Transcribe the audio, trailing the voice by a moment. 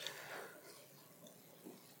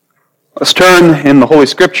Let's turn in the Holy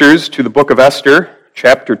Scriptures to the book of Esther,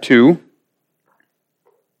 chapter 2.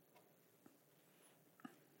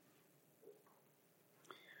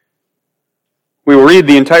 We will read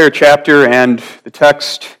the entire chapter, and the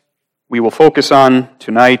text we will focus on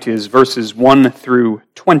tonight is verses 1 through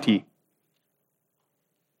 20.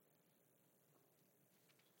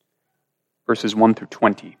 Verses 1 through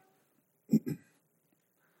 20.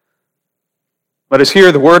 Let us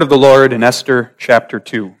hear the word of the Lord in Esther chapter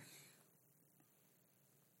 2.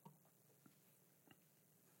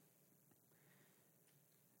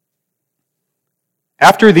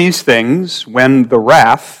 After these things, when the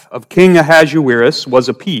wrath of King Ahasuerus was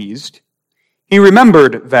appeased, he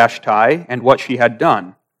remembered Vashti and what she had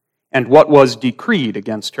done, and what was decreed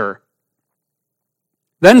against her.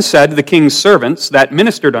 Then said the king's servants that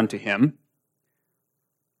ministered unto him,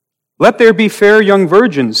 Let there be fair young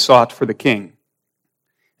virgins sought for the king,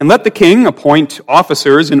 and let the king appoint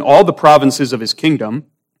officers in all the provinces of his kingdom,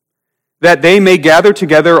 that they may gather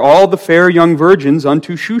together all the fair young virgins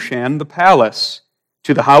unto Shushan the palace,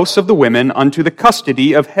 to the house of the women, unto the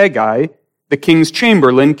custody of Haggai, the king's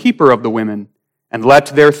chamberlain, keeper of the women, and let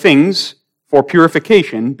their things for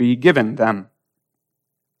purification be given them.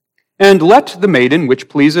 And let the maiden which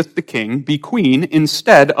pleaseth the king be queen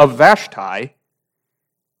instead of Vashti.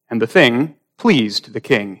 And the thing pleased the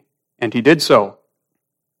king, and he did so.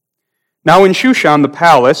 Now in Shushan the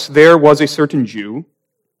palace there was a certain Jew,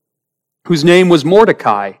 whose name was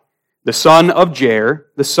Mordecai, the son of Jair,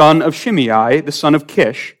 the son of Shimei, the son of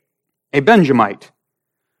Kish, a Benjamite,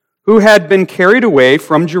 who had been carried away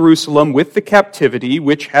from Jerusalem with the captivity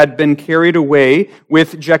which had been carried away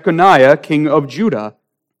with Jeconiah, king of Judah,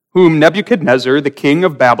 whom Nebuchadnezzar, the king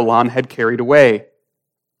of Babylon, had carried away.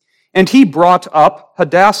 And he brought up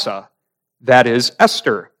Hadassah, that is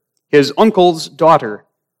Esther, his uncle's daughter,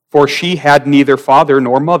 for she had neither father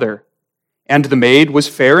nor mother, and the maid was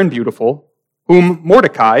fair and beautiful, whom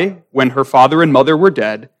Mordecai, when her father and mother were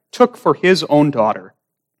dead, took for his own daughter.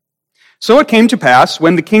 So it came to pass,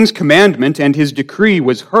 when the king's commandment and his decree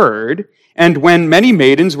was heard, and when many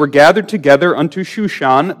maidens were gathered together unto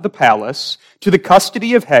Shushan the palace, to the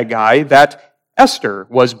custody of Haggai, that Esther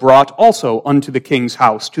was brought also unto the king's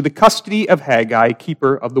house, to the custody of Haggai,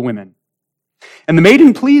 keeper of the women. And the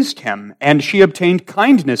maiden pleased him, and she obtained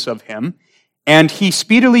kindness of him, and he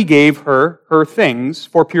speedily gave her her things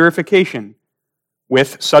for purification,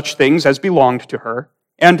 with such things as belonged to her,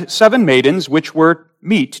 and 7 maidens which were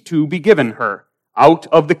meet to be given her, out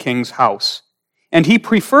of the king's house. And he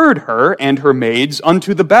preferred her and her maids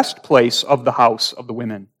unto the best place of the house of the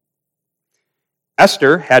women.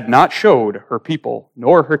 Esther had not showed her people,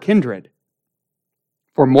 nor her kindred,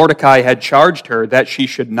 for Mordecai had charged her that she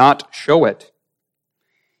should not show it.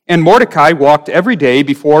 And Mordecai walked every day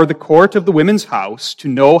before the court of the women's house to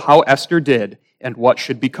know how Esther did, and what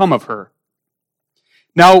should become of her.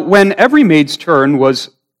 Now, when every maid's turn was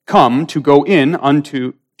come to go in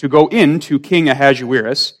to King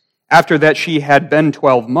Ahasuerus, after that she had been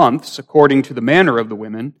 12 months, according to the manner of the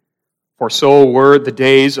women, for so were the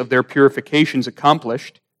days of their purifications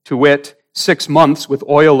accomplished, to wit, 6 months with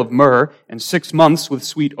oil of myrrh, and 6 months with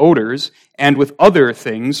sweet odors, and with other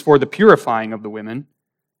things for the purifying of the women,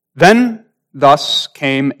 then thus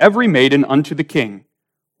came every maiden unto the king.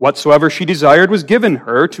 Whatsoever she desired was given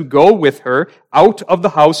her to go with her out of the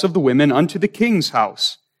house of the women unto the king's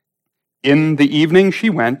house. In the evening she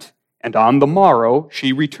went, and on the morrow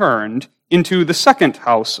she returned into the second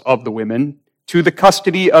house of the women, to the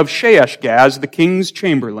custody of Shaashgaz, the king's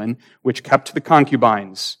chamberlain, which kept the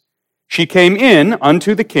concubines. She came in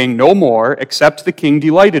unto the king no more, except the king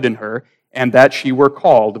delighted in her, and that she were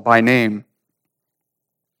called by name.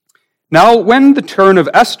 Now, when the turn of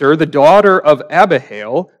Esther, the daughter of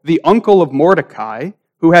Abihail, the uncle of Mordecai,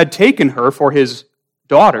 who had taken her for his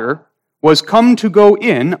daughter, was come to go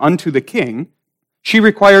in unto the king, she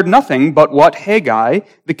required nothing but what Haggai,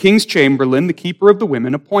 the king's chamberlain, the keeper of the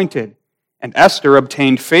women, appointed. And Esther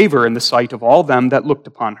obtained favor in the sight of all them that looked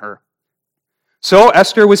upon her. So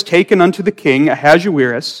Esther was taken unto the king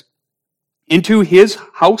Ahasuerus into his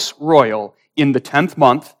house royal in the 10th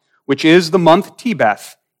month, which is the month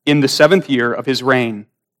Tebeth, in the 7th year of his reign.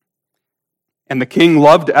 And the king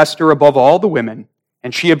loved Esther above all the women,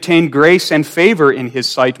 and she obtained grace and favor in his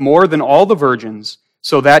sight more than all the virgins,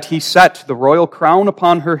 so that he set the royal crown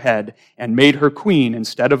upon her head and made her queen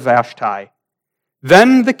instead of Vashti.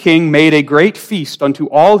 Then the king made a great feast unto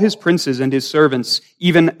all his princes and his servants,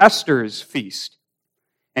 even Esther's feast.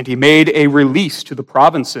 And he made a release to the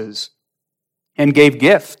provinces, and gave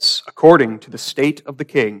gifts according to the state of the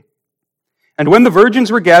king. And when the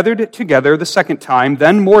virgins were gathered together the second time,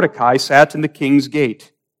 then Mordecai sat in the king's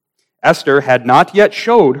gate. Esther had not yet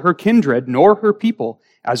showed her kindred nor her people,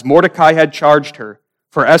 as Mordecai had charged her.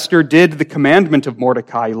 For Esther did the commandment of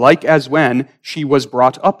Mordecai, like as when she was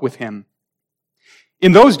brought up with him.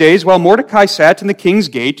 In those days, while Mordecai sat in the king's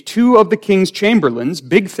gate, two of the king's chamberlains,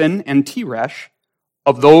 Bigthan and Teresh,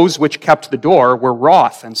 of those which kept the door, were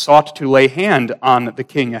wroth and sought to lay hand on the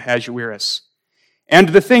king Ahasuerus. And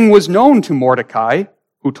the thing was known to Mordecai,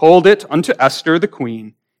 who told it unto Esther the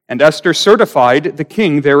queen. And Esther certified the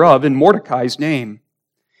king thereof in Mordecai's name.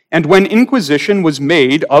 And when inquisition was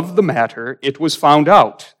made of the matter, it was found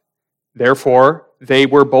out. Therefore they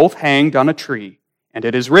were both hanged on a tree, and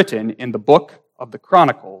it is written in the book of the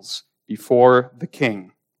Chronicles before the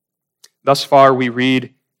king. Thus far we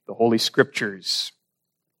read the Holy Scriptures.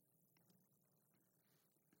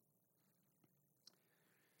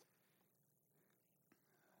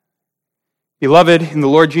 Beloved in the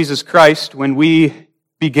Lord Jesus Christ, when we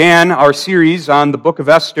began our series on the book of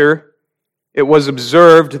Esther, it was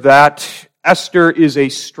observed that Esther is a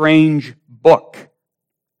strange book.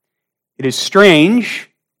 It is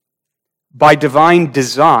strange by divine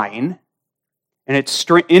design, and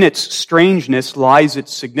in its strangeness lies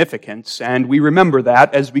its significance, and we remember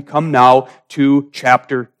that as we come now to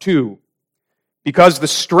chapter 2. Because the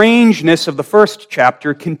strangeness of the first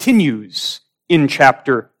chapter continues in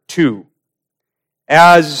chapter 2.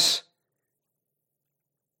 As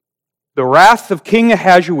the wrath of King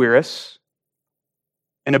Ahasuerus,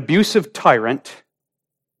 an abusive tyrant,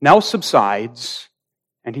 now subsides,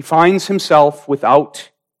 and he finds himself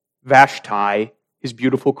without Vashti, his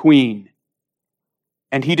beautiful queen.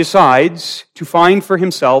 And he decides to find for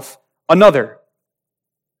himself another.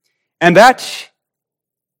 And that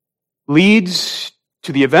leads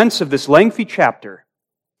to the events of this lengthy chapter,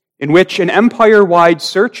 in which an empire-wide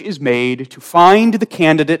search is made to find the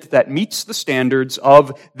candidate that meets the standards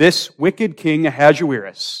of this wicked king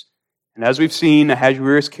Ahasuerus. And as we've seen,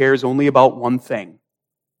 Ahasuerus cares only about one thing.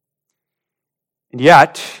 And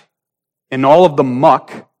yet, in all of the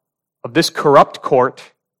muck of this corrupt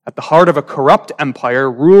court, at the heart of a corrupt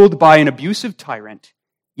empire ruled by an abusive tyrant,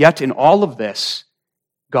 yet in all of this,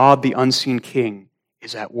 God, the unseen king,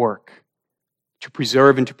 is at work to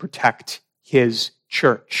preserve and to protect his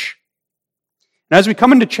church. And as we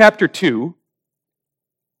come into chapter 2,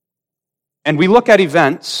 and we look at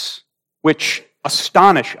events which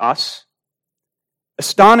astonish us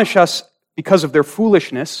because of their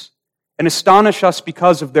foolishness, and astonish us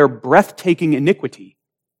because of their breathtaking iniquity,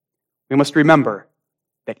 we must remember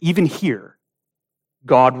that even here,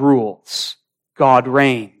 God rules, God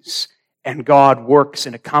reigns, and God works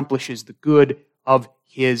and accomplishes the good of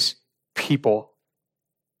his people.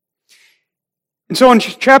 And so in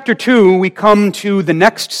chapter 2, we come to the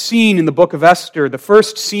next scene in the book of Esther. The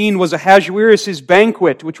first scene was Ahasuerus'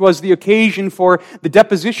 banquet, which was the occasion for the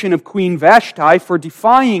deposition of Queen Vashti for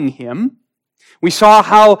defying him. We saw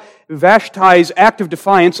how Vashti's act of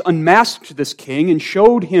defiance unmasked this king and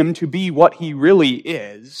showed him to be what he really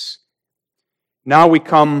is. Now we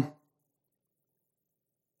come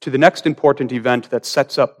to the next important event that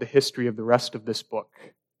sets up the history of the rest of this book.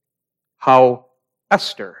 How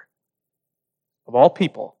Esther, of all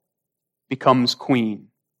people, becomes queen.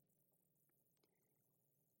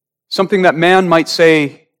 Something that man might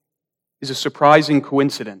say is a surprising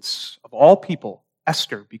coincidence. Of all people,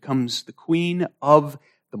 Esther becomes the queen of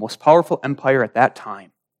the most powerful empire at that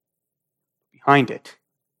time. Behind it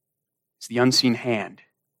is the unseen hand,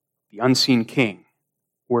 the unseen king,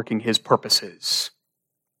 working his purposes.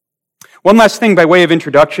 One last thing by way of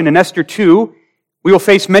introduction. In Esther 2, we will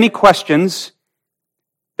face many questions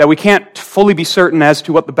that we can't fully be certain as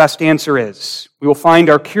to what the best answer is. We will find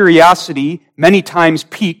our curiosity many times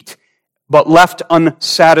piqued, but left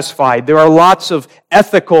unsatisfied. There are lots of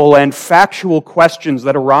ethical and factual questions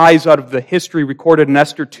that arise out of the history recorded in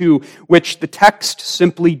Esther 2, which the text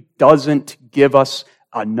simply doesn't give us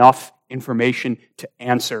enough information to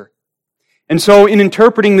answer. And so in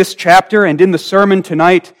interpreting this chapter and in the sermon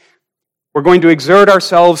tonight, we're going to exert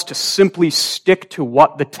ourselves to simply stick to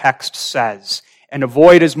what the text says and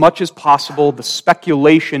avoid as much as possible the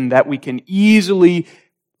speculation that we can easily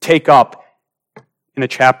take up in a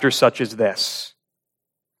chapter such as this.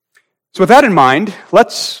 So with that in mind,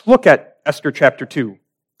 let's look at Esther chapter 2.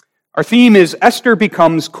 Our theme is Esther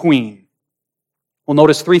becomes queen. We'll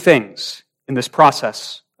notice three things in this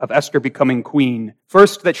process of Esther becoming queen.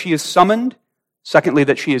 First, that she is summoned. Secondly,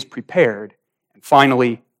 that she is prepared. And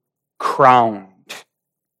finally, crowned.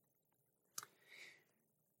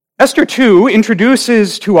 Esther 2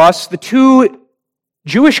 introduces to us the two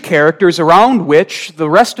Jewish characters around which the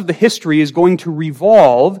rest of the history is going to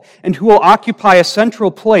revolve and who will occupy a central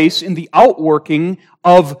place in the outworking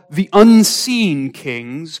of the unseen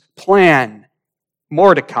king's plan,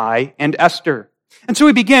 Mordecai and Esther. And so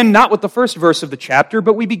we begin not with the first verse of the chapter,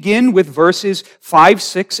 but we begin with verses 5,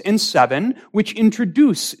 6, and 7, which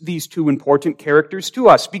introduce these two important characters to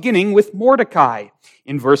us, beginning with Mordecai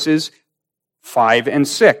in verses 5 and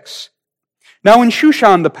 6. Now in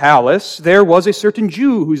Shushan the palace, there was a certain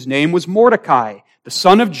Jew whose name was Mordecai, the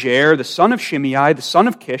son of Jair, the son of Shimei, the son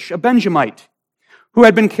of Kish, a Benjamite, who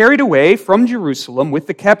had been carried away from Jerusalem with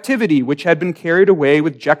the captivity which had been carried away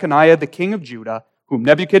with Jeconiah the king of Judah, whom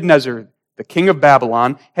Nebuchadnezzar, the king of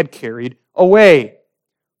Babylon, had carried away.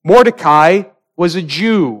 Mordecai was a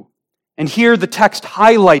Jew. And here the text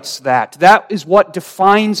highlights that. That is what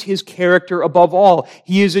defines his character above all.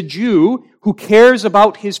 He is a Jew who cares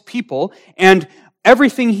about his people, and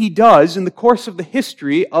everything he does in the course of the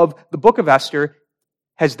history of the book of Esther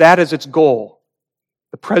has that as its goal,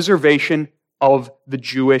 the preservation of the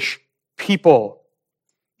Jewish people.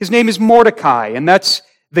 His name is Mordecai, and that's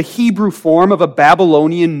the Hebrew form of a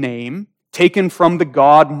Babylonian name taken from the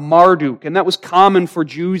god Marduk. And that was common for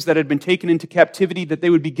Jews that had been taken into captivity, that they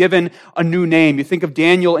would be given a new name. You think of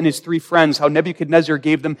Daniel and his three friends, how Nebuchadnezzar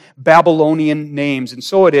gave them Babylonian names. And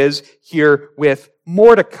so it is here with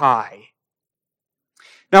Mordecai.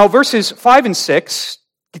 Now, verses 5 and 6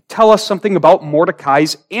 tell us something about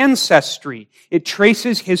Mordecai's ancestry. It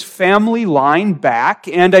traces his family line back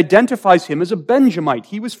and identifies him as a Benjamite.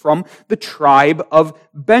 He was from the tribe of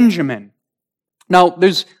Benjamin. Now,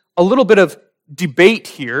 there's a little bit of debate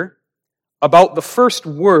here about the first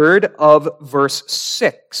word of verse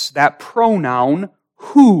 6, that pronoun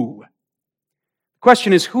who. The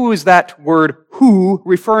question is, who is that word who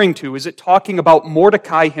referring to? Is it talking about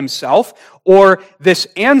Mordecai himself or this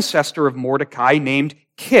ancestor of Mordecai named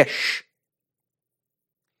Kish?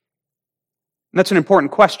 And that's an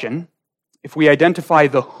important question. If we identify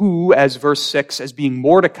the who as verse 6 as being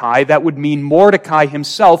Mordecai, that would mean Mordecai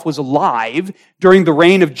himself was alive during the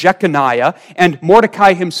reign of Jeconiah, and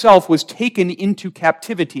Mordecai himself was taken into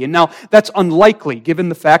captivity. And now, that's unlikely, given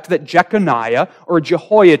the fact that Jeconiah, or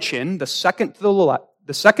Jehoiachin, the second to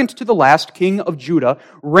the last king of Judah,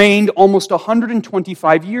 reigned almost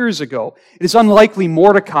 125 years ago. It is unlikely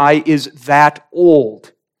Mordecai is that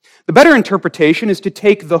old. The better interpretation is to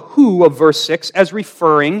take the who of verse 6 as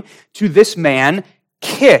referring to this man,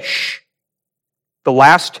 Kish, the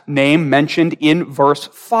last name mentioned in verse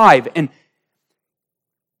 5. And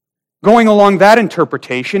going along that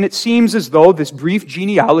interpretation, it seems as though this brief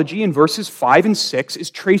genealogy in verses 5 and 6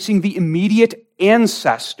 is tracing the immediate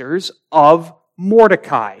ancestors of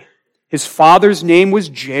Mordecai. His father's name was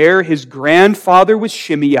Jair, his grandfather was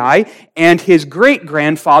Shimei, and his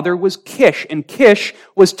great-grandfather was Kish. And Kish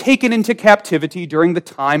was taken into captivity during the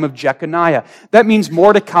time of Jeconiah. That means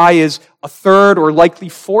Mordecai is a third or likely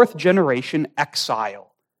fourth generation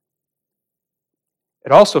exile.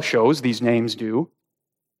 It also shows, these names do,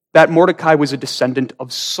 that Mordecai was a descendant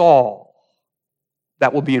of Saul.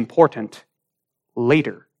 That will be important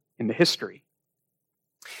later in the history.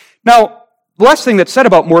 Now, the last thing that's said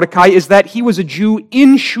about Mordecai is that he was a Jew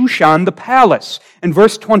in Shushan the palace. And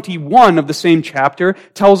verse 21 of the same chapter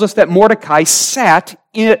tells us that Mordecai sat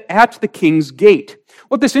at the king's gate.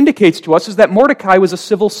 What this indicates to us is that Mordecai was a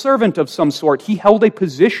civil servant of some sort. He held a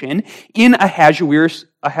position in Ahasuerus'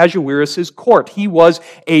 court. He was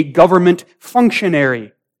a government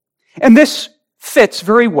functionary. And this fits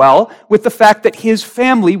very well with the fact that his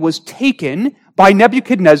family was taken by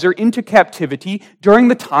Nebuchadnezzar into captivity during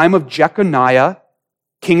the time of Jeconiah,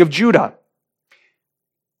 king of Judah.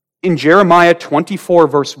 In Jeremiah 24,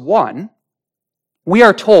 verse 1, we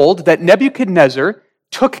are told that Nebuchadnezzar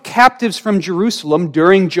took captives from Jerusalem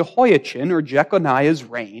during Jehoiachin, or Jeconiah's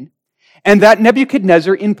reign, and that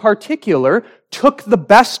Nebuchadnezzar in particular took the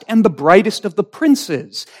best and the brightest of the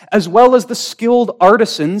princes, as well as the skilled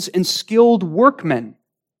artisans and skilled workmen.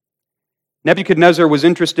 Nebuchadnezzar was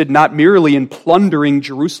interested not merely in plundering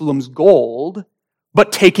Jerusalem's gold,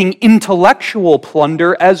 but taking intellectual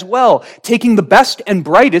plunder as well, taking the best and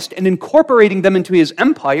brightest and incorporating them into his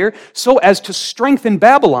empire so as to strengthen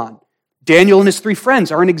Babylon. Daniel and his three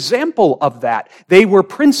friends are an example of that. They were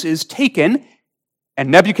princes taken, and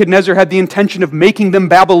Nebuchadnezzar had the intention of making them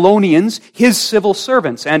Babylonians, his civil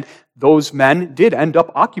servants. And those men did end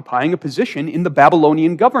up occupying a position in the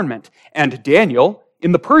Babylonian government. And Daniel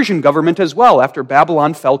in the Persian government as well, after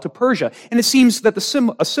Babylon fell to Persia. And it seems that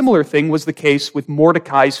a similar thing was the case with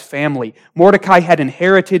Mordecai's family. Mordecai had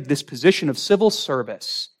inherited this position of civil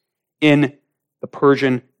service in the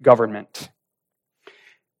Persian government.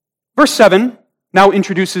 Verse 7 now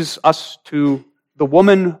introduces us to the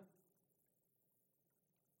woman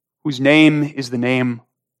whose name is the name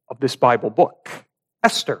of this Bible book,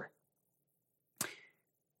 Esther.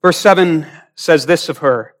 Verse 7 says this of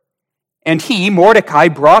her, "And he, Mordecai,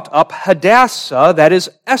 brought up Hadassah," that is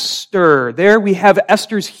Esther. There we have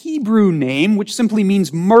Esther's Hebrew name, which simply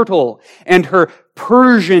means myrtle, and her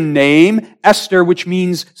Persian name, Esther, which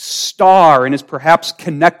means star, and is perhaps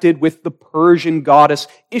connected with the Persian goddess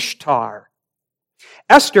Ishtar.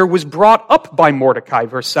 Esther was brought up by Mordecai,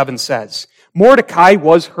 verse 7 says. Mordecai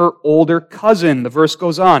was her older cousin, the verse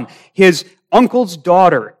goes on, his uncle's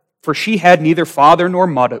daughter, for she had neither father nor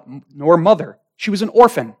mother. She was an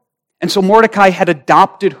orphan. And so Mordecai had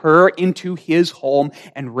adopted her into his home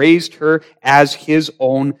and raised her as his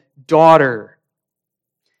own daughter.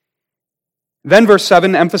 Then verse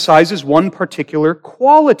 7 emphasizes one particular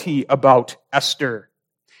quality about Esther.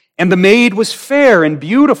 "And the maid was fair and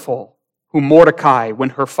beautiful, whom Mordecai,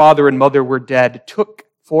 when her father and mother were dead, took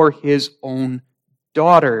for his own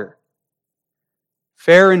daughter."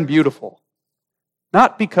 Fair and beautiful.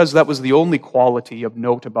 Not because that was the only quality of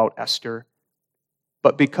note about Esther,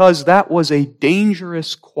 but because that was a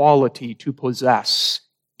dangerous quality to possess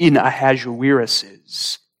in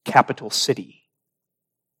Ahasuerus' capital city.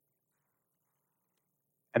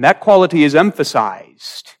 And that quality is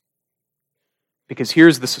emphasized because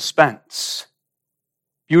here's the suspense.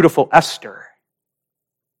 Beautiful Esther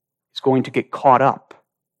is going to get caught up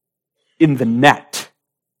in the net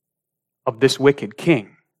of this wicked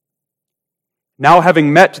king. Now,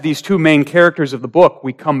 having met these two main characters of the book,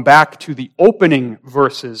 we come back to the opening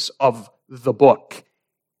verses of the book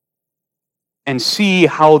and see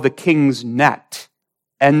how the king's net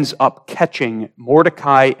ends up catching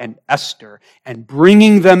Mordecai and Esther and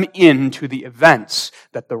bringing them into the events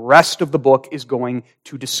that the rest of the book is going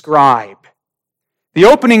to describe. The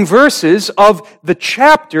opening verses of the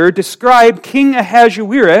chapter describe King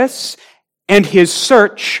Ahasuerus and his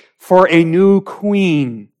search for a new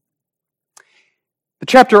queen. The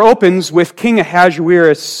chapter opens with King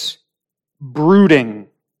Ahasuerus brooding.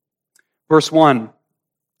 Verse 1,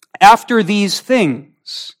 "After these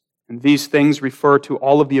things," and these things refer to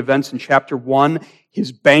all of the events in chapter 1,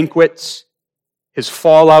 his banquets, his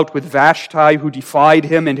fallout with Vashti, who defied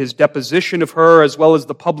him, and his deposition of her, as well as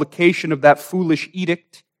the publication of that foolish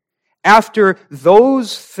edict. After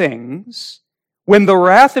those things, when the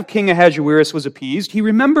wrath of King Ahasuerus was appeased, he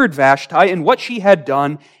remembered Vashti and what she had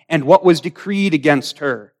done and what was decreed against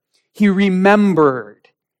her. He remembered.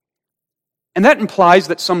 And that implies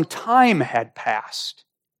that some time had passed.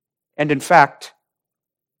 And in fact,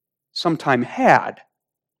 some time had.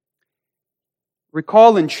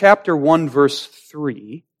 Recall in chapter 1, verse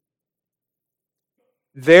 3,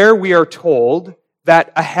 there we are told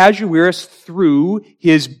that Ahasuerus threw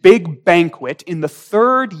his big banquet in the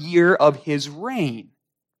 3rd year of his reign.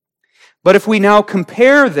 But if we now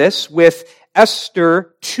compare this with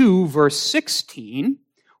Esther 2, verse 16,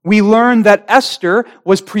 we learn that Esther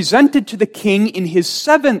was presented to the king in his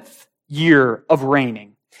 7th year of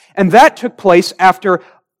reigning. And that took place after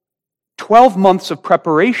 12 months of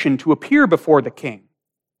preparation to appear before the king.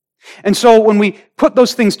 And so when we put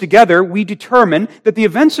those things together, we determine that the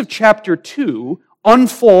events of chapter 2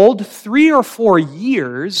 unfold 3 or 4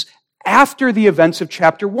 years after the events of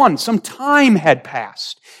chapter 1. Some time had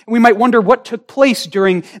passed. And we might wonder what took place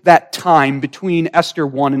during that time between Esther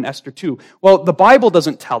 1 and Esther 2. Well, the Bible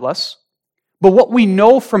doesn't tell us, but what we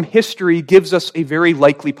know from history gives us a very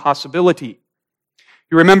likely possibility.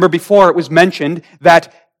 You remember before it was mentioned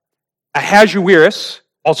that Ahasuerus,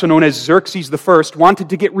 also known as Xerxes I, wanted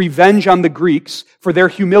to get revenge on the Greeks for their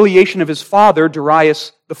humiliation of his father,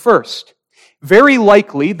 Darius I. Very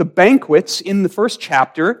likely, the banquets in the first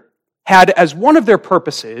chapter had as one of their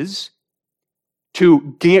purposes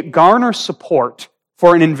to garner support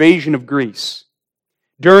for an invasion of Greece.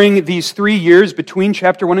 During these 3 years between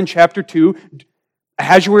chapter 1 and chapter 2,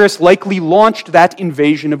 Ahasuerus likely launched that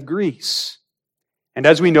invasion of Greece. And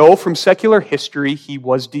as we know from secular history, he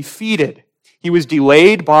was defeated. He was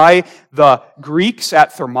delayed by the Greeks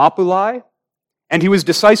at Thermopylae, and he was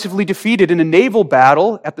decisively defeated in a naval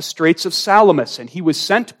battle at the Straits of Salamis, and he was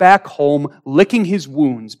sent back home licking his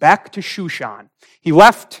wounds, back to Shushan. He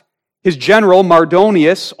left his general,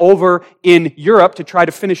 Mardonius, over in Europe to try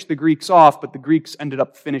to finish the Greeks off, but the Greeks ended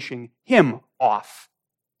up finishing him off.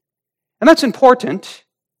 And that's important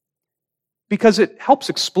because it helps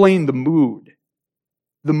explain the mood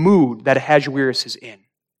that Ahasuerus is in.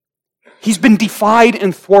 He's been defied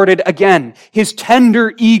and thwarted again. His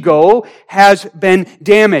tender ego has been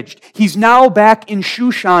damaged. He's now back in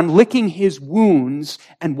Shushan licking his wounds.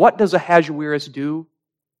 And what does Ahasuerus do?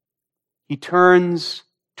 He turns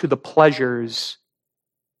to the pleasures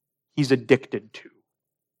he's addicted to.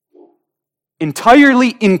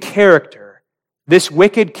 Entirely in character, this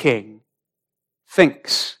wicked king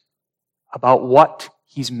thinks about what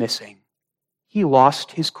he's missing. He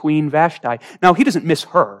lost his queen Vashti. Now, he doesn't miss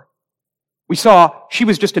her. We saw she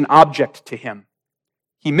was just an object to him.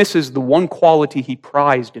 He misses the one quality he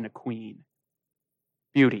prized in a queen: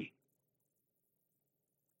 beauty.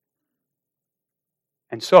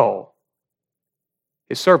 And so,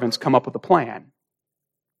 his servants come up with a plan.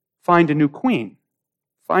 Find a new queen.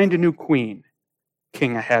 Find a new queen,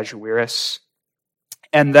 King Ahasuerus.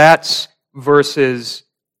 And that's verses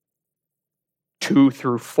 2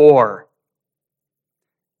 through 4.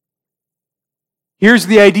 Here's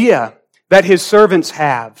the idea that his servants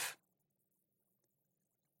have.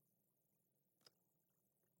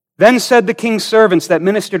 Then said the king's servants that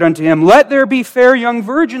ministered unto him, Let there be fair young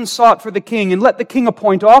virgins sought for the king, and let the king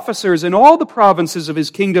appoint officers in all the provinces of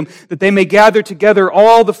his kingdom, that they may gather together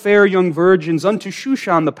all the fair young virgins unto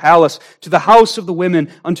Shushan the palace, to the house of the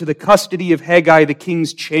women, unto the custody of Haggai the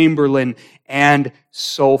king's chamberlain, and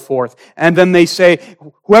so forth. And then they say,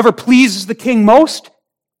 Whoever pleases the king most,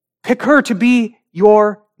 pick her to be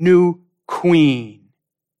your new queen.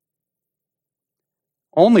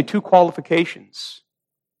 Only 2 qualifications.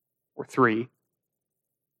 Or 3,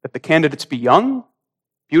 that the candidates be young,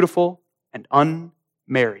 beautiful, and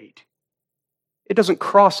unmarried. It doesn't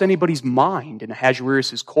cross anybody's mind in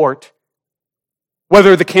Ahasuerus' court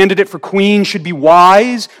whether the candidate for queen should be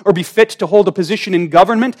wise or be fit to hold a position in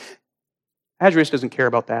government. Ahasuerus doesn't care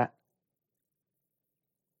about that.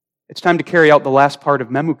 It's time to carry out the last part of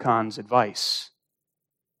Memucan's advice.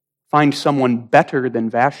 Find someone better than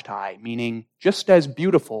Vashti, meaning just as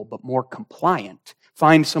beautiful but more compliant.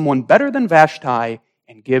 Find someone better than Vashti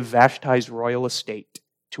and give Vashti's royal estate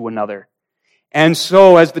to another. And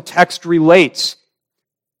so, as the text relates,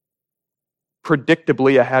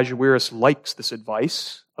 predictably, Ahasuerus likes this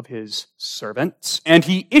advice of his servants, and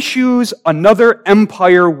he issues another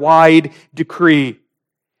empire-wide decree.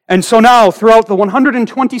 And so now, throughout the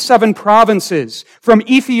 127 provinces, from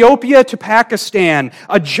Ethiopia to Pakistan,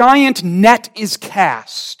 a giant net is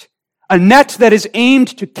cast. A net that is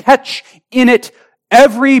aimed to catch in it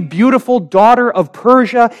every beautiful daughter of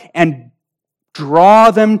Persia and draw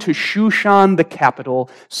them to Shushan, the capital,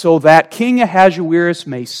 so that King Ahasuerus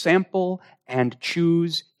may sample and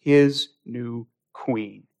choose his new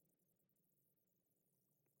queen.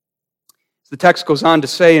 The text goes on to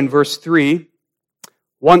say in verse 3,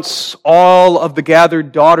 once all of the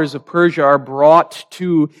gathered daughters of Persia are brought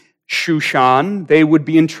to Shushan, they would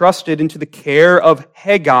be entrusted into the care of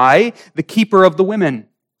Haggai, the keeper of the women.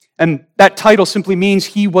 And that title simply means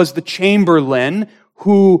he was the chamberlain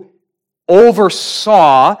who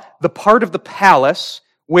oversaw the part of the palace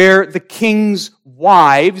where the king's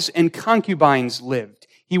wives and concubines lived.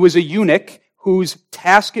 He was a eunuch whose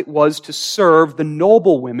task it was to serve the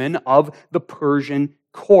noble women of the Persian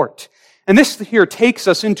court. And this here takes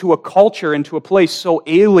us into a culture, into a place so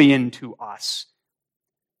alien to us,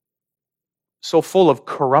 so full of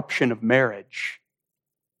corruption of marriage.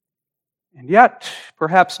 And yet,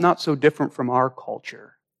 perhaps not so different from our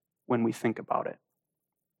culture when we think about it.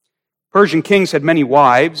 Persian kings had many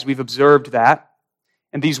wives, we've observed that.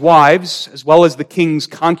 And these wives, as well as the king's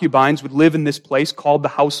concubines, would live in this place called the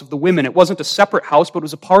House of the Women. It wasn't a separate house, but it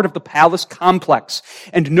was a part of the palace complex.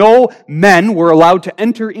 And no men were allowed to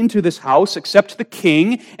enter into this house except the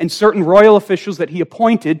king and certain royal officials that he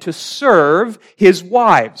appointed to serve his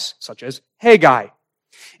wives, such as Haggai.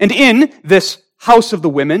 And in this House of the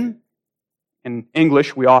Women, in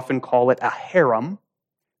English we often call it a harem,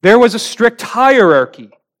 there was a strict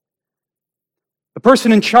hierarchy. The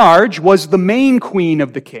person in charge was the main queen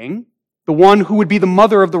of the king, the one who would be the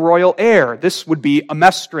mother of the royal heir. This would be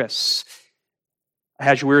Amestris,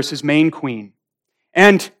 Ahasuerus' main queen.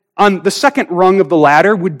 And on the second rung of the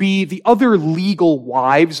ladder would be the other legal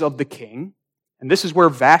wives of the king. And this is where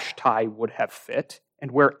Vashti would have fit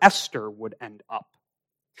and where Esther would end up.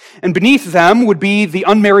 And beneath them would be the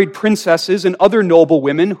unmarried princesses and other noble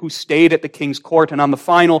women who stayed at the king's court. And on the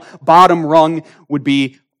final bottom rung would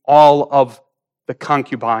be all of the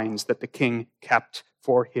concubines that the king kept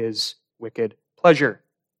for his wicked pleasure.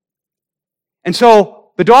 And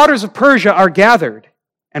so the daughters of Persia are gathered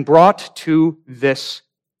and brought to this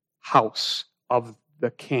house of the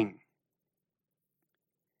king.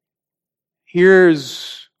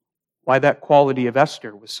 Here's why that quality of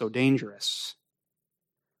Esther was so dangerous.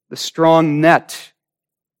 The strong net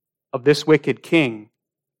of this wicked king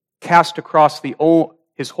cast across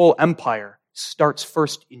his whole empire starts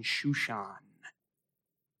first in Shushan.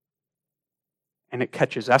 And it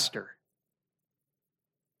catches Esther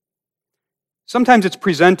Sometimes it's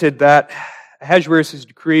presented that Ahasuerus'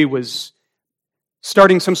 decree was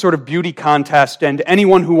starting some sort of beauty contest, and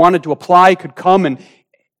anyone who wanted to apply could come and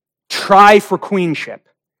try for queenship.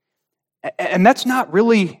 And that's not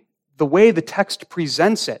really the way the text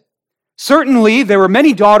presents it. Certainly, there were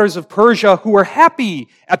many daughters of Persia who were happy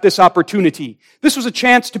at this opportunity. This was a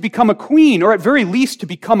chance to become a queen, or at very least to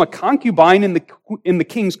become a concubine in the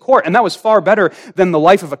king's court, and that was far better than the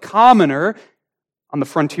life of a commoner on the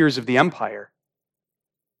frontiers of the empire.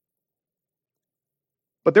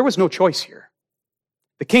 But there was no choice here.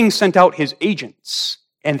 The king sent out his agents,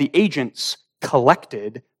 and the agents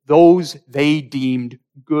collected those they deemed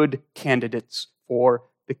good candidates for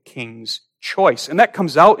the king's choice. And that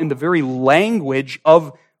comes out in the very language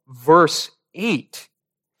of verse 8.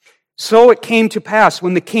 So it came to pass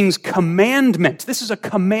when the king's commandment, this is a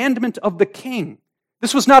commandment of the king.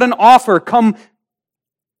 This was not an offer, come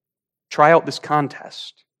try out this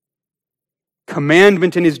contest.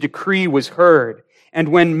 Commandment in his decree was heard. And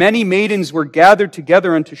when many maidens were gathered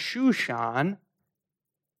together unto Shushan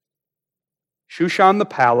the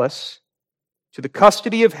palace, to the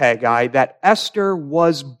custody of Haggai, that Esther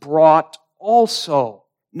was brought also.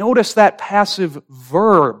 Notice that passive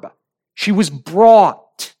verb. She was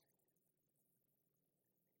brought.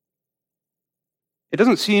 It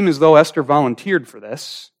doesn't seem as though Esther volunteered for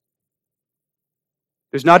this.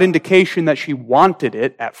 There's not indication that she wanted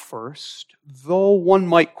it at first, though one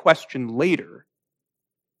might question later.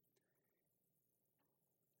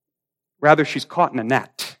 Rather, she's caught in a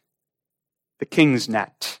net, the king's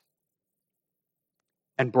net,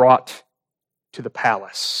 and brought to the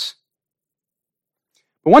palace.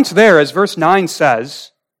 But once there, as verse 9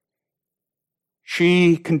 says,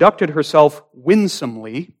 she conducted herself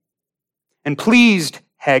winsomely and pleased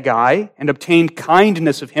Haggai and obtained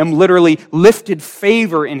kindness of him, literally lifted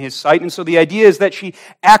favor in his sight. And so the idea is that she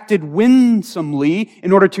acted winsomely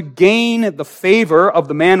in order to gain the favor of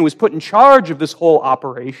the man who was put in charge of this whole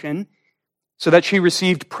operation, so that she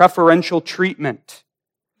received preferential treatment.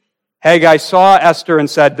 Haggai saw Esther and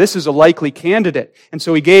said, this is a likely candidate. And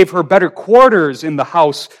so he gave her better quarters in the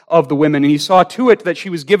house of the women, and he saw to it that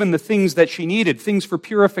she was given the things that she needed, things for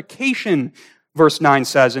purification, verse 9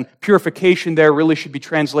 says. And purification there really should be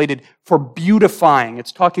translated for beautifying.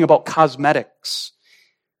 It's talking about cosmetics.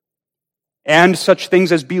 And such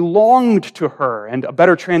things as belonged to her. And a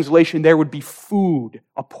better translation there would be food,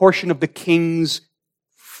 a portion of the king's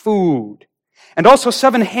food. And also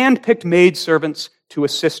 7 hand-picked maidservants to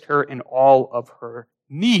assist her in all of her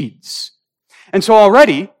needs. And so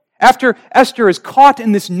already, after Esther is caught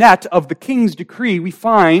in this net of the king's decree, we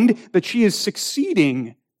find that she is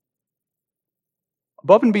succeeding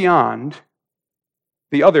above and beyond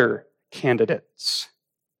the other candidates.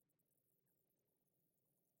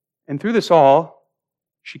 And through this all,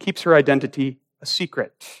 she keeps her identity a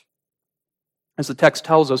secret. As the text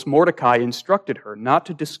tells us, Mordecai instructed her not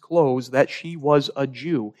to disclose that she was a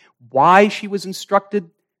Jew. Why she was instructed,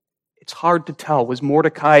 it's hard to tell. Was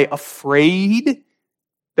Mordecai afraid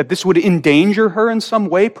that this would endanger her in some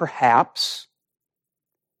way? Perhaps.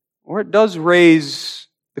 Or it does raise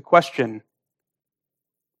the question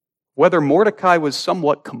whether Mordecai was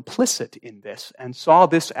somewhat complicit in this and saw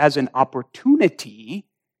this as an opportunity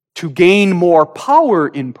to gain more power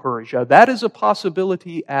in Persia. That is a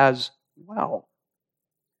possibility as well.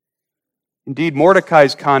 Indeed,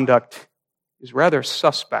 Mordecai's conduct is rather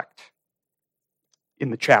suspect in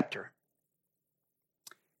the chapter.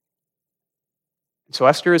 And so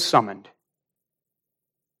Esther is summoned,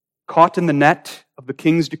 caught in the net of the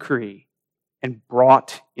king's decree, and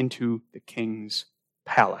brought into the king's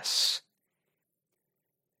palace.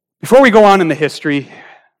 Before we go on in the history,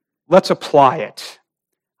 let's apply it.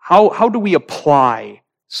 How do we apply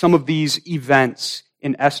some of these events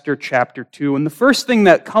in Esther chapter 2? And the first thing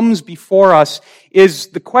that comes before us is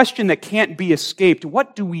the question that can't be escaped.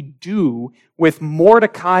 What do we do with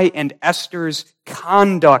Mordecai and Esther's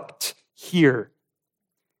conduct here?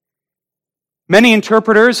 Many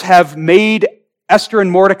interpreters have made Esther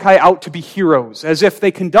and Mordecai out to be heroes, as if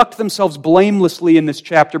they conduct themselves blamelessly in this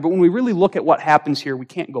chapter. But when we really look at what happens here, we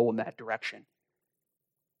can't go in that direction.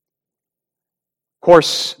 Of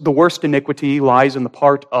course, the worst iniquity lies in the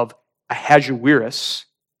part of Ahasuerus.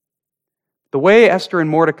 The way Esther and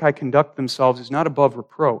Mordecai conduct themselves is not above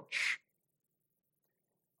reproach.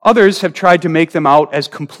 Others have tried to make them out as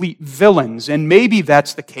complete villains, and maybe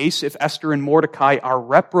that's the case if Esther and Mordecai are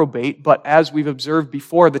reprobate, but as we've observed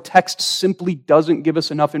before, the text simply doesn't give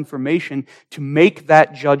us enough information to make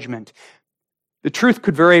that judgment. The truth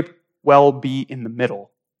could very well be in the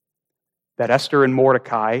middle, that Esther and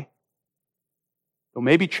Mordecai though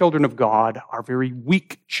maybe children of God, are very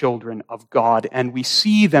weak children of God. And we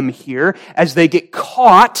see them here as they get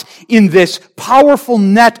caught in this powerful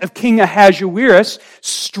net of King Ahasuerus,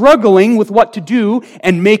 struggling with what to do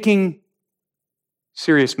and making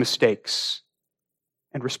serious mistakes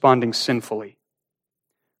and responding sinfully.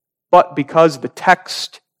 But because the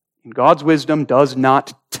text, in God's wisdom, does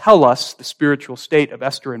not tell us the spiritual state of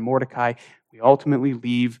Esther and Mordecai, we ultimately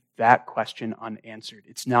leave that question unanswered.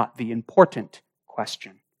 It's not the important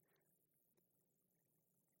question.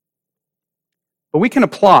 But we can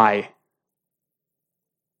apply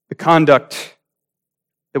the conduct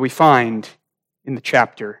that we find in the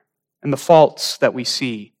chapter and the faults that we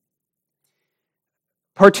see,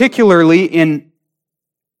 particularly in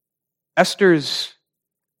Esther's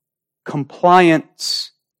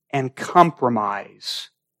compliance and compromise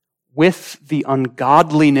with the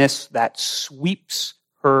ungodliness that sweeps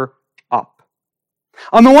her up.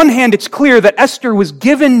 On the one hand, it's clear that Esther was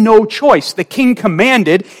given no choice. The king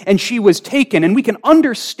commanded, and she was taken. And we can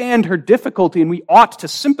understand her difficulty, and we ought to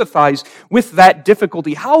sympathize with that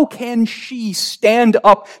difficulty. How can she stand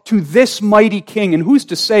up to this mighty king? And who's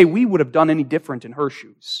to say we would have done any different in her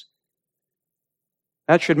shoes?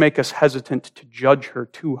 That should make us hesitant to judge her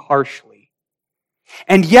too harshly.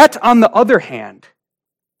 And yet, on the other hand,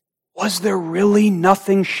 was there really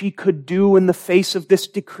nothing she could do in the face of this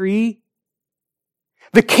decree?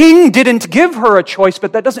 The king didn't give her a choice,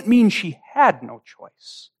 but that doesn't mean she had no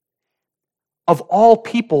choice. Of all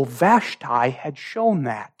people, Vashti had shown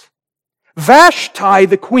that. Vashti,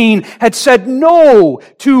 the queen, had said no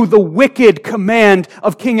to the wicked command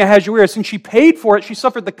of King Ahasuerus, and she paid for it. She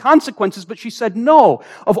suffered the consequences, but she said no.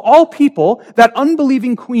 Of all people, that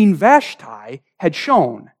unbelieving queen Vashti had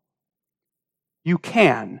shown, you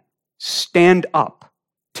can stand up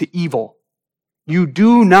to evil. You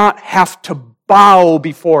do not have to bow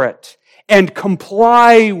before it and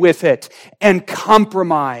comply with it and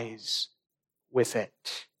compromise with it.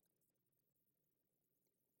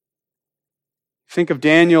 Think of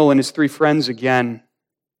Daniel and his three friends again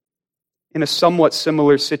in a somewhat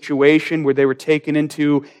similar situation where they were taken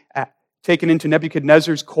into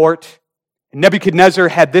Nebuchadnezzar's court. And Nebuchadnezzar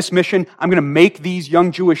had this mission: I'm going to make these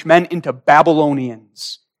young Jewish men into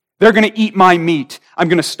Babylonians. They're going to eat my meat. I'm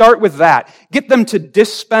going to start with that. Get them to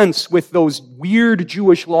dispense with those weird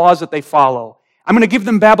Jewish laws that they follow. I'm going to give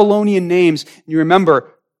them Babylonian names. And you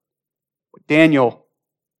remember what Daniel,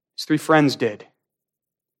 his three friends did.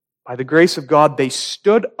 By the grace of God, they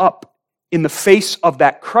stood up in the face of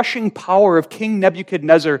that crushing power of King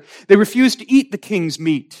Nebuchadnezzar. They refused to eat the king's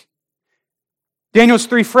meat. Daniel's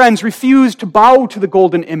three friends refused to bow to the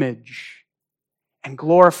golden image and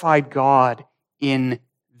glorified God in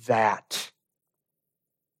that.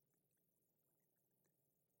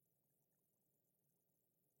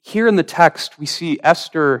 Here in the text, we see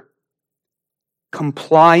Esther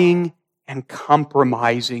complying and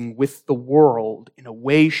compromising with the world in a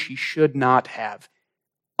way she should not have,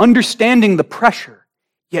 understanding the pressure,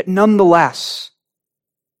 yet nonetheless,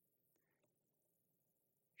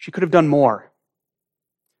 she could have done more.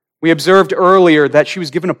 We observed earlier that she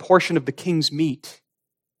was given a portion of the king's meat.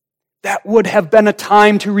 That would have been a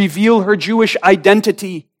time to reveal her Jewish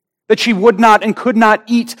identity, that she would not and could not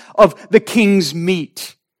eat of the king's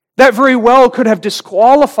meat. That very well could have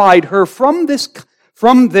disqualified her from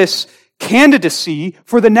this candidacy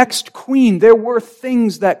for the next queen. There were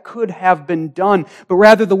things that could have been done, but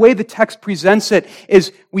rather the way the text presents it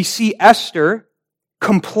is we see Esther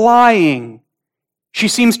complying. She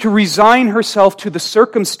seems to resign herself to the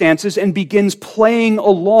circumstances and begins playing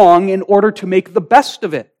along in order to make the best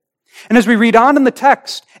of it. And as we read on in the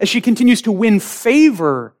text, as she continues to win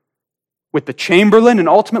favor with the chamberlain and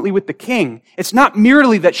ultimately with the king, it's not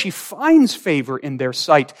merely that she finds favor in their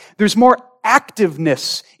sight. There's more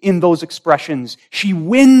activeness in those expressions. She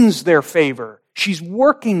wins their favor. She's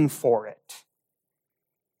working for it.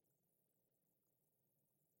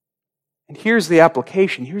 And here's the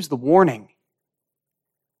application. Here's the warning.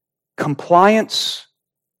 Compliance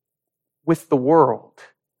with the world,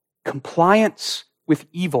 compliance with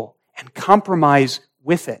evil, and compromise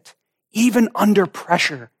with it, even under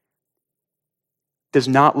pressure, does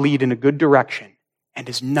not lead in a good direction and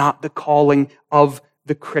is not the calling of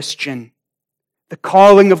the Christian. The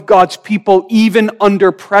calling of God's people, even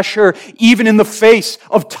under pressure, even in the face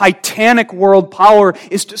of titanic world power,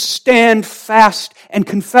 is to stand fast and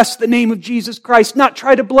confess the name of Jesus Christ, not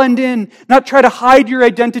try to blend in, not try to hide your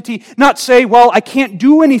identity, not say, well, I can't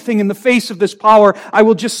do anything in the face of this power. I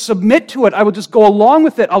will just submit to it. I will just go along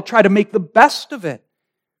with it. I'll try to make the best of it.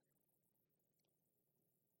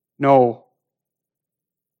 No.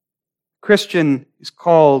 Christian is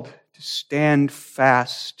called to to stand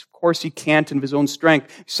fast. Of course, he can't in his own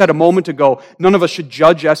strength. He said a moment ago, none of us should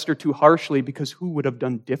judge Esther too harshly because who would have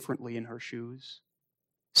done differently in her shoes?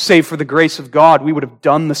 Save for the grace of God, we would have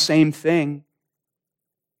done the same thing.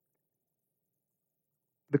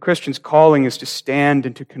 The Christian's calling is to stand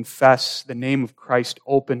and to confess the name of Christ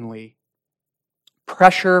openly.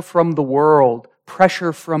 Pressure from the world,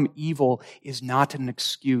 pressure from evil is not an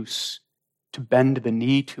excuse to bend the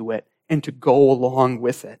knee to it and to go along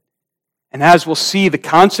with it. And as we'll see, the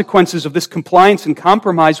consequences of this compliance and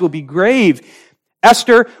compromise will be grave.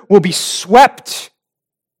 Esther will be swept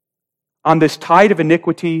on this tide of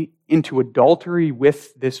iniquity into adultery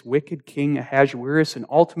with this wicked king Ahasuerus and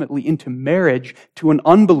ultimately into marriage to an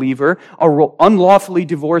unbeliever, a unlawfully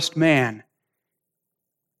divorced man.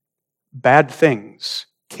 Bad things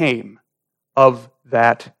came of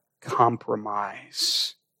that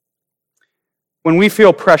compromise. When we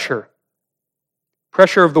feel pressure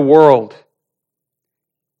of the world,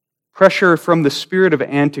 pressure from the spirit of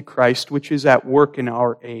Antichrist, which is at work in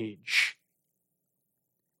our age,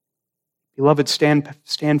 beloved,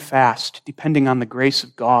 stand fast, depending on the grace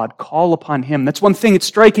of God. Call upon Him. That's one thing. It's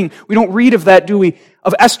striking. We don't read of that, do we?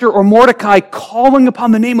 Of Esther or Mordecai calling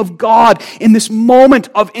upon the name of God in this moment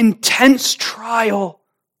of intense trial.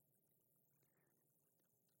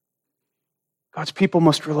 God's people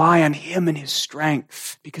must rely on Him and His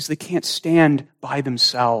strength because they can't stand by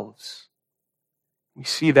themselves. We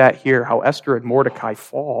see that here, how Esther and Mordecai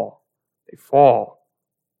fall. They fall.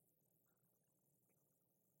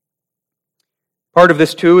 Part of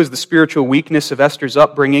this, too, is the spiritual weakness of Esther's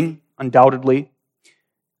upbringing, undoubtedly.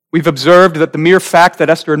 We've observed that the mere fact that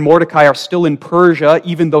Esther and Mordecai are still in Persia,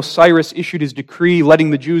 even though Cyrus issued his decree letting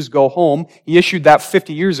the Jews go home, he issued that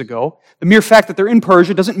 50 years ago. The mere fact that they're in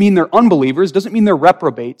Persia doesn't mean they're unbelievers, doesn't mean they're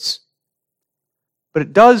reprobates. But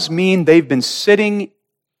it does mean they've been sitting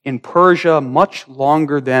in Persia much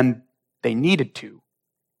longer than they needed to.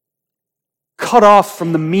 Cut off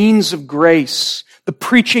from the means of grace, the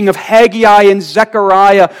preaching of Haggai and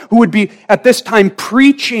Zechariah, who would be at this time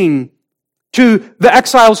preaching to the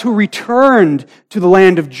exiles who returned to the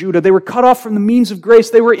land of Judah. They were cut off from the means of grace.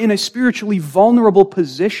 They were in a spiritually vulnerable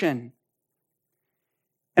position.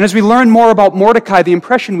 And as we learn more about Mordecai, the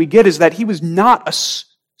impression we get is that he was not a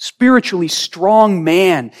spiritually strong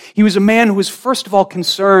man. He was a man who was first of all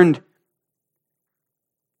concerned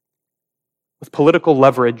with political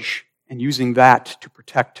leverage and using that to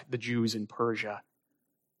protect the Jews in Persia.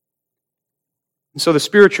 And so the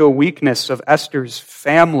spiritual weakness of Esther's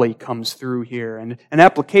family comes through here, and an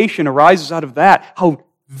application arises out of that, how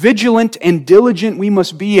vigilant and diligent we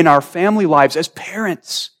must be in our family lives as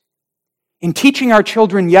parents, in teaching our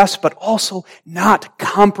children, yes, but also not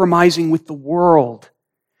compromising with the world.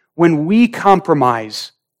 When we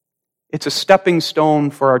compromise, it's a stepping stone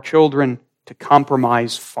for our children to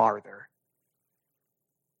compromise farther.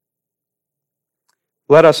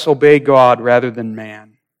 Let us obey God rather than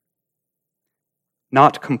man.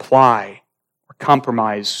 Not comply or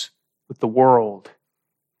compromise with the world,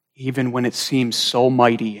 even when it seems so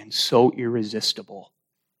mighty and so irresistible.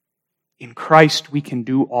 In Christ we can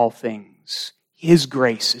do all things. His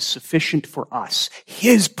grace is sufficient for us.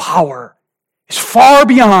 His power is far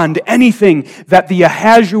beyond anything that the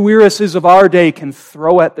Ahasueruses of our day can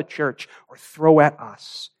throw at the church or throw at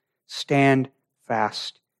us. Stand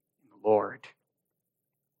fast in the Lord.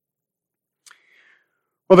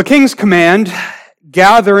 Well, the king's command,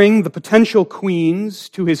 gathering the potential queens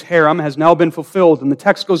to his harem, has now been fulfilled, and the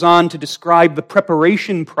text goes on to describe the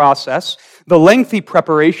preparation process, the lengthy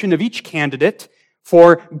preparation of each candidate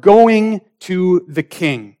for going to the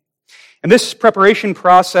king. And this preparation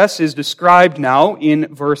process is described now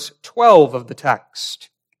in verse 12 of the text.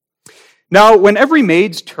 Now, when every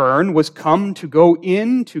maid's turn was come to go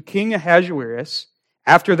in to King Ahasuerus,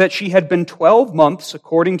 after that she had been 12 months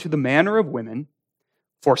according to the manner of women,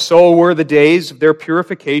 for so were the days of their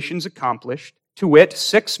purifications accomplished, to wit,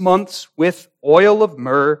 6 months with oil of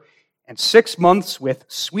myrrh, and 6 months with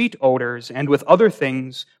sweet odors, and with other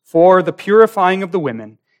things for the purifying of the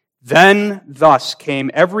women. Then thus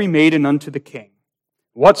came every maiden unto the king.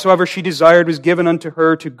 Whatsoever she desired was given unto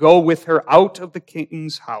her to go with her out of the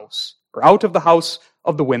king's house, or out of the house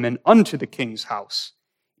of the women unto the king's house.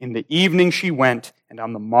 In the evening she went, and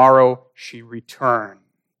on the morrow she returned.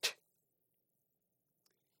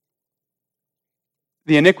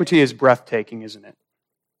 The iniquity is breathtaking, isn't it?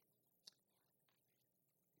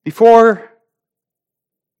 Before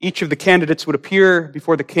each of the candidates would appear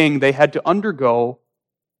before the king, they had to undergo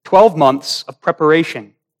 12 months of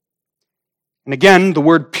preparation. And again, the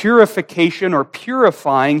word purification or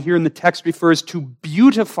purifying here in the text refers to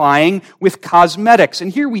beautifying with cosmetics.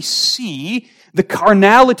 And here we see the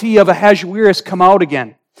carnality of Ahasuerus come out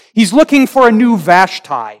again. He's looking for a new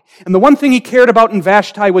Vashti. And the one thing he cared about in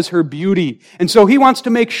Vashti was her beauty. And so he wants to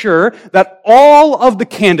make sure that all of the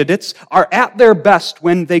candidates are at their best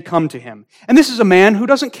when they come to him. And this is a man who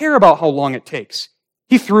doesn't care about how long it takes.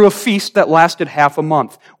 He threw a feast that lasted half a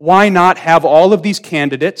month. Why not have all of these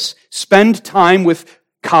candidates spend time with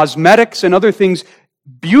cosmetics and other things,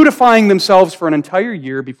 beautifying themselves for an entire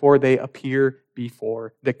year before they appear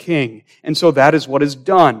before the king? And so that is what is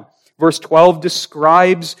done. Verse 12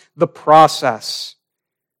 describes the process.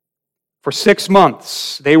 For 6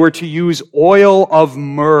 months, they were to use oil of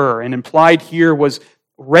myrrh, and implied here was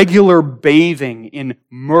regular bathing in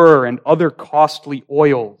myrrh and other costly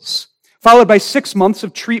oils, followed by 6 months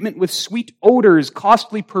of treatment with sweet odors,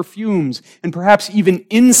 costly perfumes, and perhaps even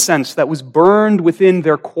incense that was burned within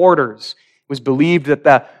their quarters. It was believed that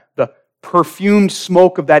the perfumed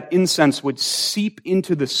smoke of that incense would seep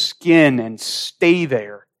into the skin and stay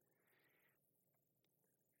there.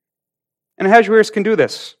 And Ahasuerus can do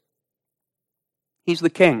this. He's the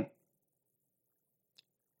king.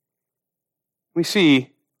 We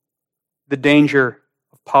see the danger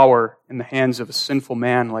of power in the hands of a sinful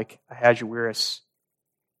man like Ahasuerus.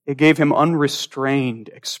 It gave him unrestrained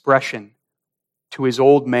expression to his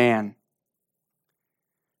old man.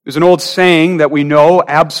 There's an old saying that we know,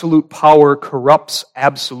 absolute power corrupts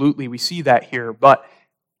absolutely. We see that here, but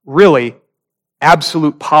really,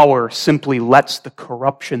 absolute power simply lets the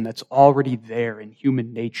corruption that's already there in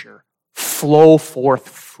human nature flow forth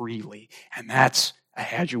freely. And that's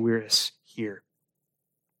Ahasuerus here.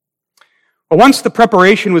 But once the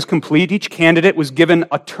preparation was complete, each candidate was given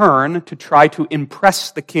a turn to try to impress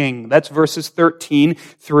the king. That's verses 13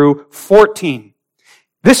 through 14.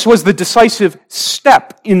 This was the decisive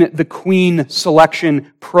step in the queen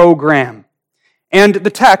selection program. And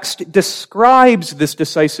the text describes this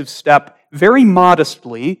decisive step very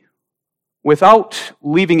modestly, without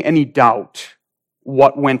leaving any doubt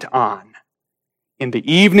what went on. In the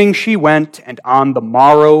evening she went, and on the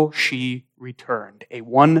morrow she returned. A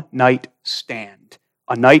one-night stand,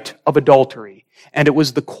 a night of adultery. And it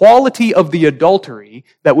was the quality of the adultery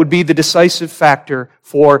that would be the decisive factor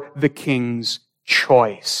for the king's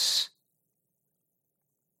choice.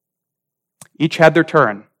 Each had their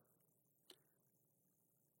turn.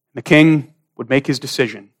 The king would make his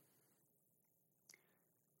decision.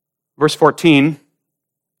 Verse 14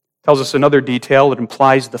 tells us another detail that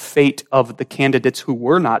implies the fate of the candidates who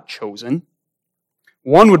were not chosen.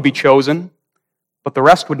 One would be chosen, but the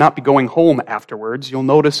rest would not be going home afterwards. You'll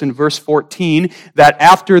notice in verse 14 that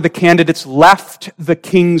after the candidates left the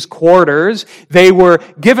king's quarters, they were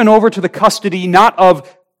given over to the custody not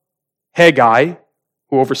of Haggai,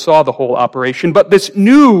 who oversaw the whole operation, but this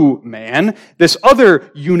new man, this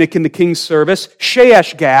other eunuch in the king's service,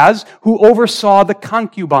 Shaashgaz, who oversaw the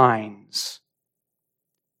concubines.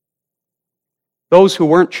 Those who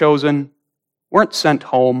weren't chosen weren't sent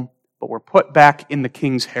home, but were put back in the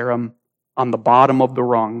king's harem on the bottom of the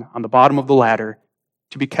rung, on the bottom of the ladder,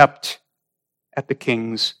 to be kept at the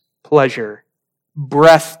king's pleasure.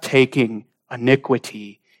 Breathtaking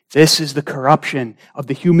iniquity. This is the corruption of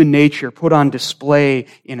the human nature put on display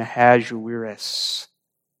in Ahasuerus.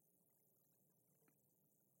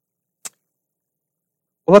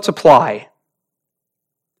 Well, let's apply.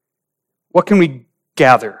 What can we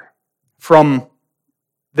gather from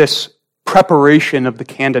this preparation of the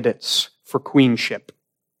candidates for queenship?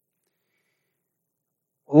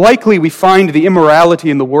 Likely we find the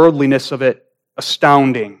immorality and the worldliness of it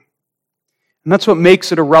astounding. And that's what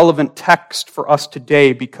makes it a relevant text for us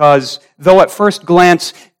today, because though at first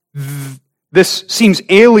glance this seems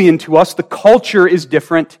alien to us, the culture is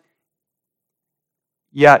different,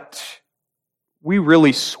 yet we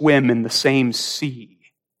really swim in the same sea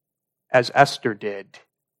as Esther did.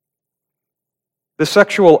 The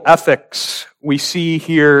sexual ethics we see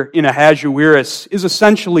here in Ahasuerus is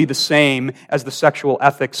essentially the same as the sexual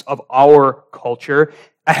ethics of our culture.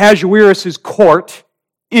 Ahasuerus' court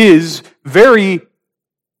is very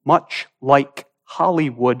much like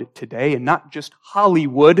Hollywood today, and not just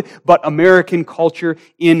Hollywood, but American culture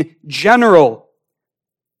in general,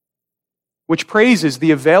 which praises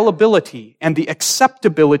the availability and the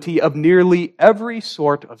acceptability of nearly every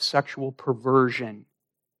sort of sexual perversion.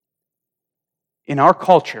 In our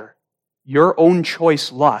culture, your own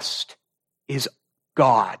choice lust is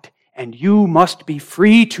God, and you must be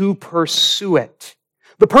free to pursue it.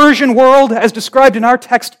 The Persian world, as described in our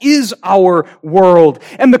text, is our world.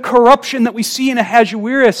 And the corruption that we see in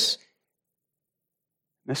Ahasuerus,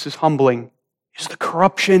 this is humbling, is the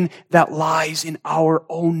corruption that lies in our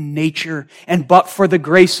own nature. And but for the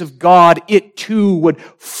grace of God, it too would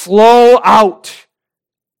flow out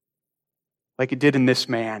like it did in this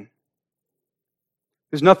man.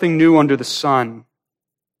 There's nothing new under the sun.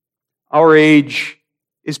 Our age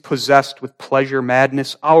is possessed with pleasure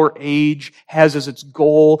madness. Our age has as its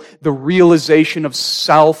goal the realization of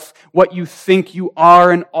self, what you think you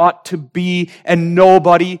are and ought to be, and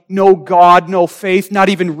nobody, no God, no faith, not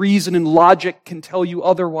even reason and logic can tell you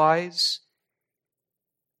otherwise.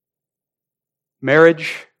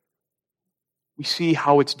 Marriage, we see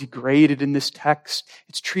how it's degraded in this text.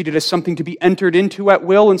 It's treated as something to be entered into at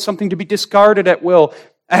will and something to be discarded at will.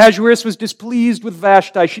 Ahasuerus was displeased with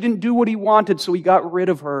Vashti. She didn't do what he wanted, so he got rid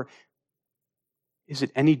of her. Is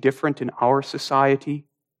it any different in our society,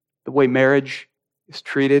 the way marriage is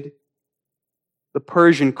treated? The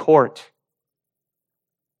Persian court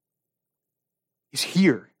is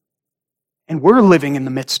here, and we're living in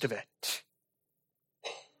the midst of it.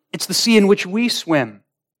 It's the sea in which we swim,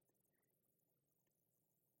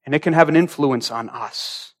 and it can have an influence on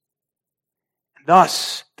us. And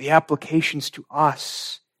thus, the applications to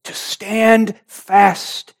us to stand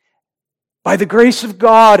fast by the grace of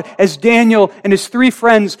God, as Daniel and his 3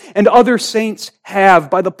 friends and other saints have.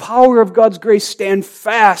 By the power of God's grace, stand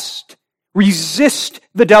fast. Resist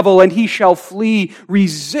the devil and he shall flee.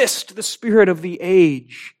 Resist the spirit of the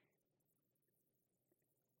age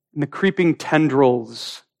and the creeping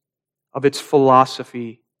tendrils of its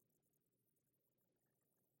philosophy.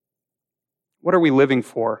 What are we living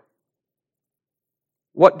for?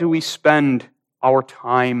 What do we spend our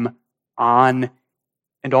time on,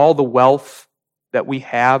 and all the wealth that we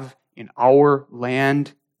have in our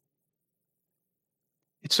land?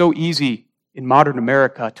 It's so easy in modern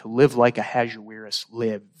America to live like Ahasuerus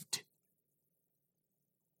lived.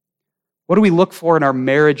 What do we look for in our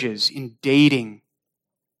marriages, in dating?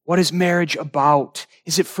 What is marriage about?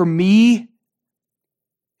 Is it for me?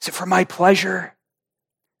 Is it for my pleasure?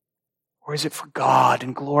 Or is it for God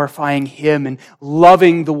and glorifying Him and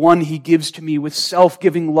loving the one He gives to me with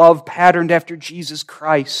self-giving love patterned after Jesus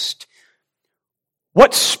Christ?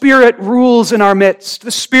 What spirit rules in our midst?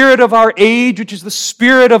 The spirit of our age, which is the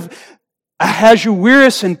spirit of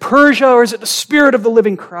Ahasuerus in Persia, or is it the spirit of the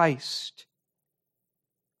living Christ?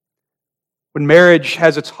 When marriage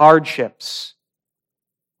has its hardships,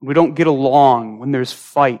 when we don't get along, when there's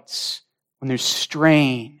fights, when there's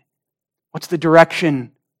strain, what's the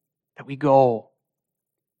direction that we go?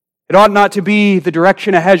 It ought not to be the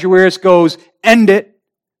direction Ahasuerus goes, end it,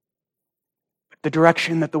 but the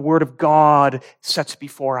direction that the Word of God sets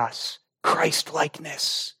before us,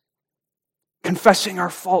 Christ-likeness, confessing our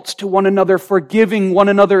faults to one another, forgiving one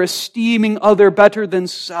another, esteeming other better than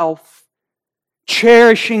self,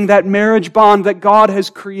 cherishing that marriage bond that God has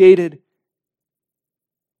created,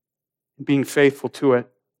 and being faithful to it.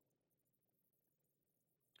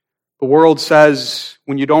 The world says,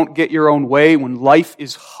 when you don't get your own way, when life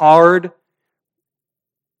is hard,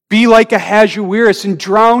 be like Ahasuerus and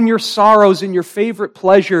drown your sorrows in your favorite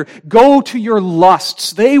pleasure. Go to your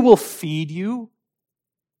lusts. They will feed you.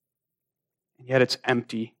 And yet it's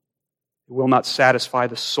empty. It will not satisfy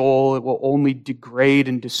the soul. It will only degrade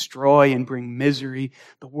and destroy and bring misery.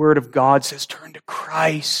 The Word of God says, turn to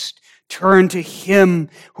Christ. Turn to Him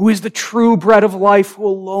who is the true bread of life, who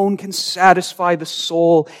alone can satisfy the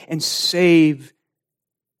soul and save,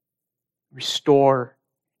 restore,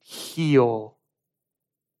 heal.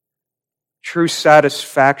 True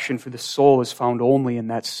satisfaction for the soul is found only in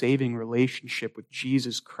that saving relationship with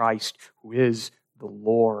Jesus Christ, who is the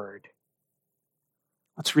Lord.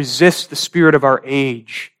 Let's resist the spirit of our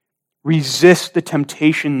age. Resist the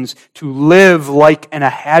temptations to live like an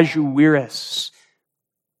Ahasuerus.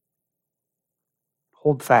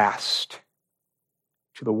 Hold fast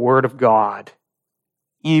to the Word of God,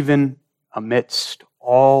 even amidst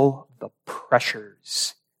all the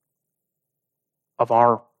pressures of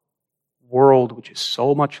our world, which is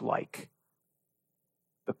so much like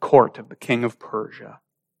the court of the king of Persia.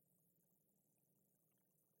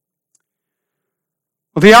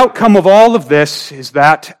 Well, the outcome of all of this is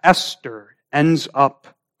that Esther ends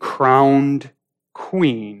up crowned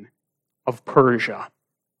queen of Persia.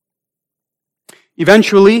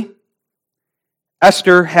 Eventually,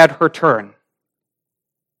 Esther had her turn.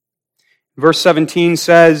 Verse 17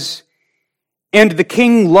 says, "And the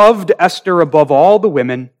king loved Esther above all the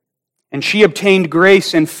women, and she obtained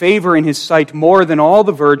grace and favor in his sight more than all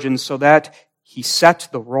the virgins, so that he set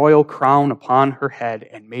the royal crown upon her head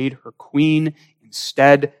and made her queen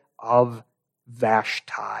instead of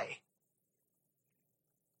Vashti."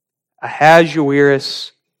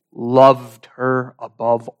 Ahasuerus loved her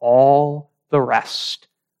above all the rest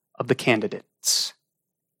of the candidates.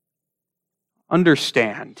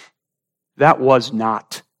 Understand, that was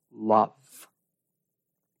not love.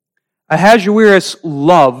 Ahasuerus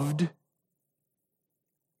loved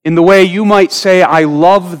in the way you might say, I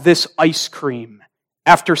love this ice cream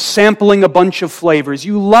after sampling a bunch of flavors.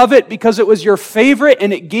 You love it because it was your favorite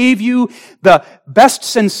and it gave you the best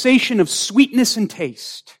sensation of sweetness and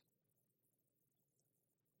taste.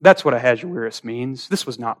 That's what Ahasuerus means. This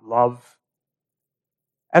was not love.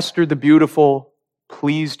 Esther the beautiful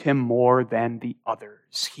pleased him more than the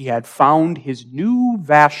others. He had found his new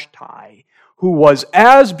Vashti, who was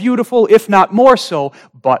as beautiful, if not more so,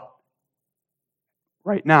 but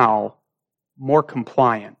right now, more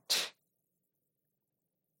compliant.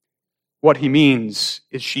 What he means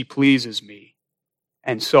is she pleases me,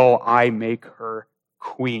 and so I make her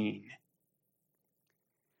queen.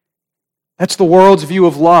 That's the world's view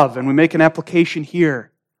of love, and we make an application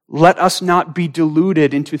here. Let us not be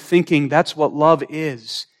deluded into thinking that's what love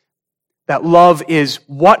is. That love is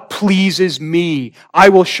what pleases me. I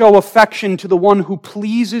will show affection to the one who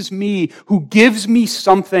pleases me, who gives me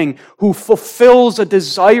something, who fulfills a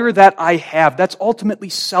desire that I have. That's ultimately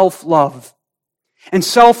self-love. And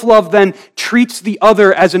self-love then treats the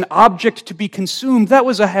other as an object to be consumed. That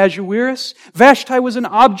was Ahasuerus. Vashti was an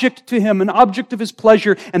object to him, an object of his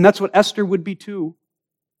pleasure, and that's what Esther would be too.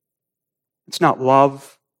 It's not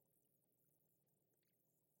love.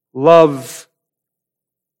 Love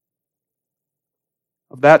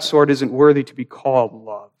of that sort isn't worthy to be called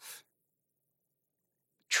love.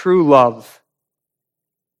 True love,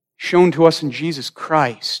 shown to us in Jesus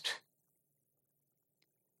Christ,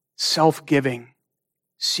 self-giving,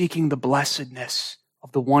 seeking the blessedness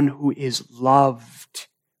of the one who is loved,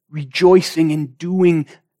 rejoicing in doing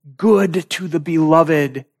good to the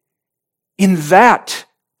beloved. In that,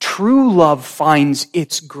 true love finds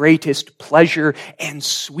its greatest pleasure and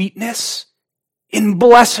sweetness in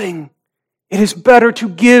blessing. It is better to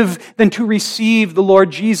give than to receive, the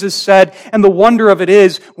Lord Jesus said. And the wonder of it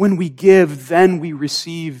is, when we give, then we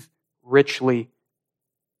receive richly.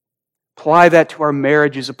 Apply that to our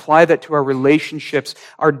marriages. Apply that to our relationships,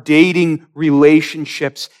 our dating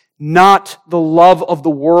relationships. Not the love of the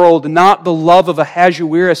world, not the love of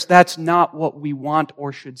Ahasuerus. That's not what we want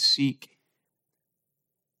or should seek.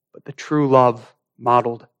 But the true love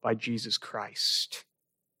modeled by Jesus Christ.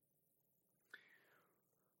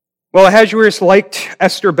 Well, Ahasuerus liked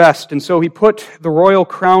Esther best, and so he put the royal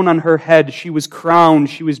crown on her head. She was crowned.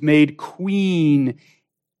 She was made queen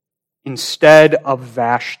instead of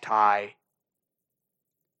Vashti.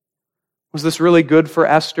 Was this really good for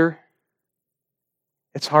Esther?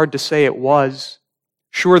 It's hard to say it was.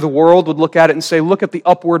 Sure, the world would look at it and say, look at the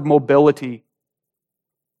upward mobility.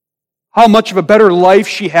 How much of a better life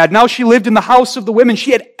she had. Now she lived in the house of the women.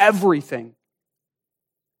 She had everything.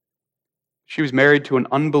 She was married to an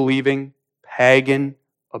unbelieving, pagan,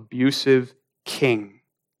 abusive king.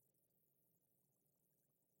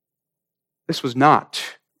 This was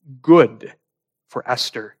not good for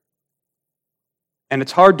Esther. And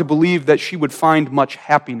it's hard to believe that she would find much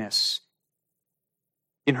happiness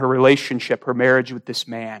in her relationship, her marriage with this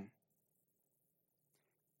man.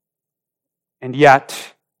 And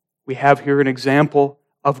yet, we have here an example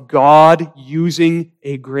of God using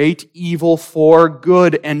a great evil for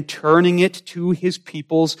good and turning it to His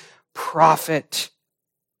people's profit.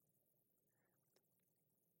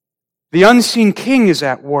 The unseen king is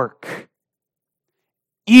at work.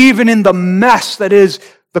 Even in the mess that is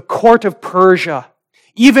the court of Persia,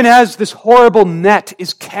 even as this horrible net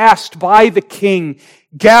is cast by the king,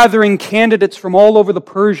 gathering candidates from all over the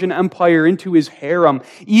Persian Empire into his harem,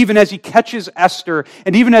 even as he catches Esther,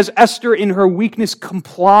 and even as Esther in her weakness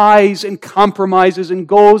complies and compromises and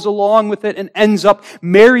goes along with it and ends up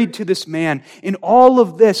married to this man. In all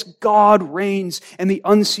of this, God reigns and the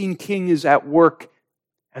unseen king is at work,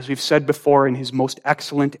 as we've said before, in His most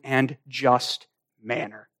excellent and just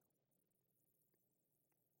manner.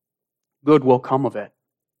 Good will come of it.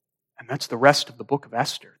 And that's the rest of the book of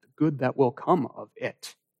Esther, the good that will come of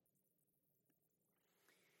it.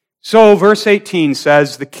 So, verse 18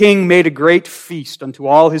 says, the king made a great feast unto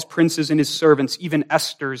all his princes and his servants, even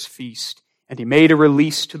Esther's feast. And he made a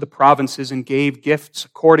release to the provinces and gave gifts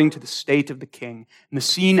according to the state of the king. And the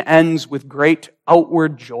scene ends with great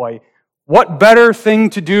outward joy. What better thing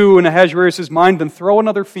to do in Ahasuerus' mind than throw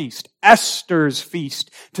another feast, Esther's feast,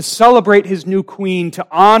 to celebrate his new queen, to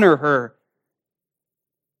honor her?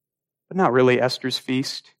 But not really Esther's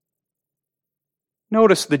feast.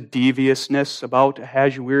 Notice the deviousness about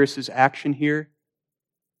Ahasuerus' action here.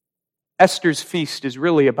 Esther's feast is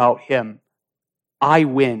really about him. I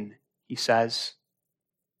win, he says.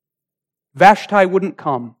 Vashti wouldn't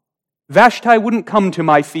come. Vashti wouldn't come to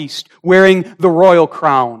my feast wearing the royal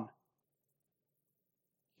crown.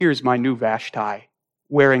 Here's my new Vashti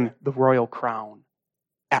wearing the royal crown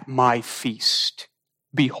at my feast.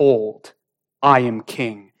 Behold, I am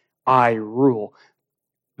king. I rule.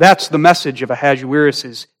 That's the message of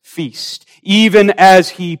Ahasuerus' feast. Even as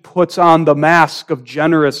he puts on the mask of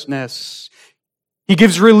generousness, he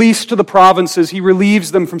gives release to the provinces. He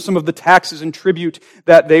relieves them from some of the taxes and tribute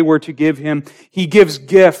that they were to give him. He gives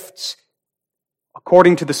gifts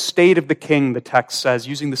according to the state of the king, the text says,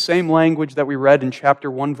 using the same language that we read in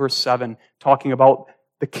chapter 1, verse 7, talking about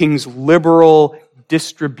the king's liberal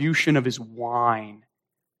distribution of his wine.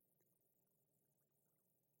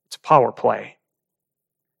 It's a power play.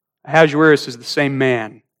 Ahasuerus is the same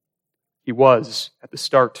man he was at the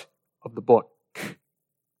start of the book.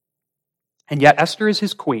 And yet Esther is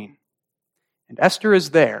his queen. And Esther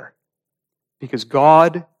is there because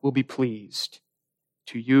God will be pleased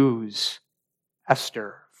to use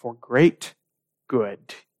Esther for great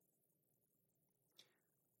good.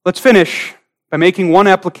 Let's finish by making one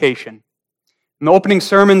application. In the opening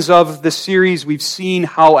sermons of this series, we've seen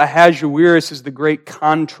how Ahasuerus is the great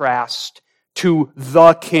contrast to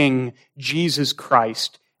the King, Jesus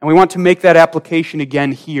Christ. And we want to make that application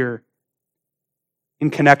again here in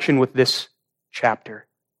connection with this chapter.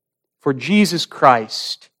 For Jesus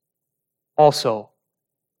Christ also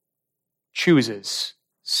chooses,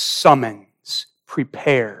 summons,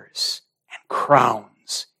 prepares, and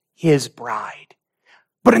crowns his bride.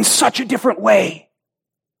 But in such a different way.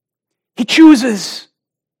 He chooses,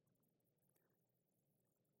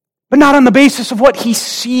 but not on the basis of what he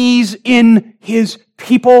sees in his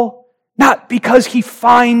people, not because he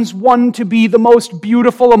finds one to be the most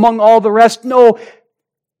beautiful among all the rest. No,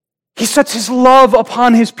 he sets his love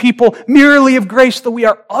upon his people merely of grace, though we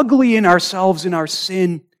are ugly in ourselves in our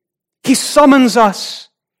sin. He summons us.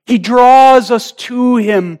 He draws us to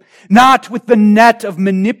him, not with the net of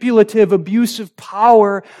manipulative, abusive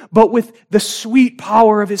power, but with the sweet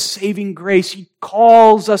power of his saving grace. He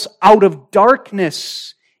calls us out of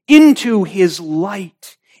darkness into his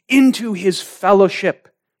light, into his fellowship.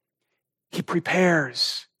 He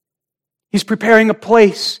prepares. He's preparing a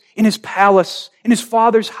place in his palace, in his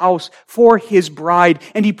Father's house for his bride,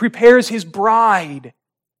 and he prepares his bride,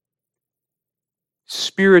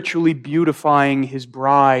 spiritually beautifying his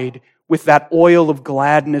bride with that oil of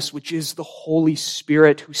gladness which is the Holy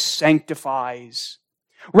Spirit who sanctifies.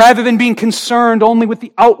 Rather than being concerned only with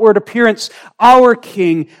the outward appearance, our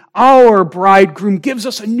King, our bridegroom gives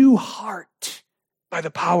us a new heart by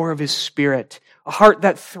the power of his Spirit, a heart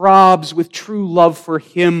that throbs with true love for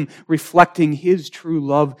him, reflecting his true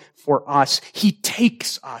love for us. He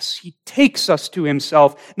takes us to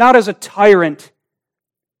himself, not as a tyrant,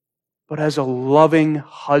 but as a loving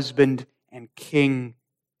husband and king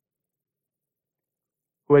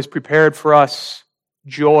who has prepared for us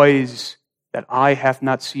joys that eye hath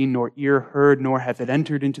not seen, nor ear heard, nor hath it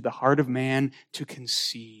entered into the heart of man to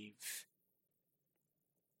conceive.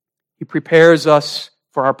 He prepares us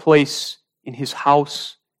for our place in his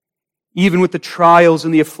house, even with the trials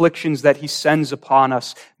and the afflictions that he sends upon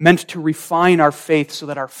us, meant to refine our faith so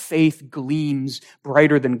that our faith gleams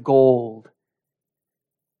brighter than gold.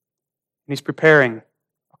 And he's preparing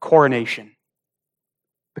a coronation.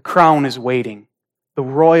 The crown is waiting. The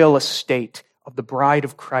royal estate of the bride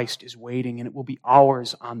of Christ is waiting, and it will be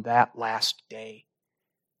ours on that last day.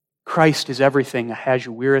 Christ is everything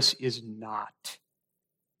Ahasuerus is not.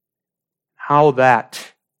 How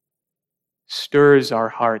that stirs our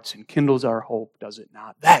hearts and kindles our hope, does it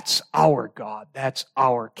not? That's our God. That's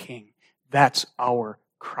our King. That's our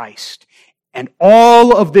Christ. And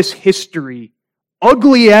all of this history,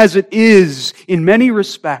 ugly as it is in many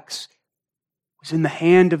respects, was in the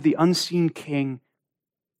hand of the unseen King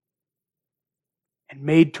and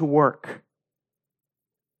made to work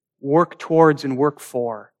towards and work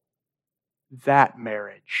for that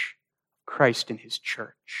marriage, Christ and his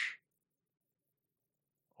church.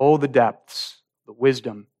 Oh, the depths, the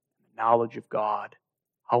wisdom, the knowledge of God.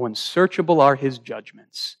 How unsearchable are his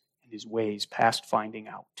judgments and his ways past finding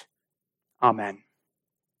out. Amen.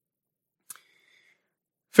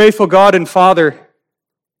 Faithful God and Father,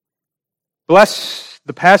 bless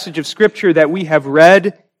the passage of Scripture that we have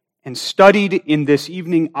read and studied in this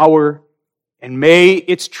evening hour, and may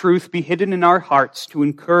its truth be hidden in our hearts to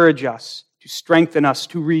encourage us, to strengthen us,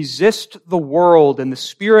 to resist the world and the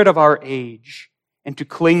spirit of our age, and to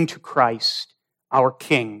cling to Christ, our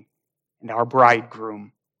King and our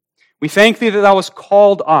bridegroom. We thank thee that thou hast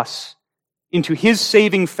called us into his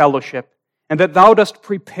saving fellowship, and that thou dost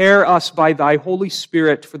prepare us by thy Holy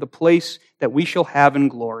Spirit for the place that we shall have in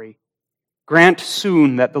glory. Grant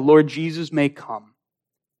soon that the Lord Jesus may come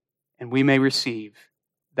and we may receive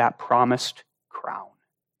that promised crown.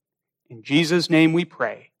 In Jesus' name we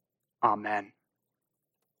pray. Amen.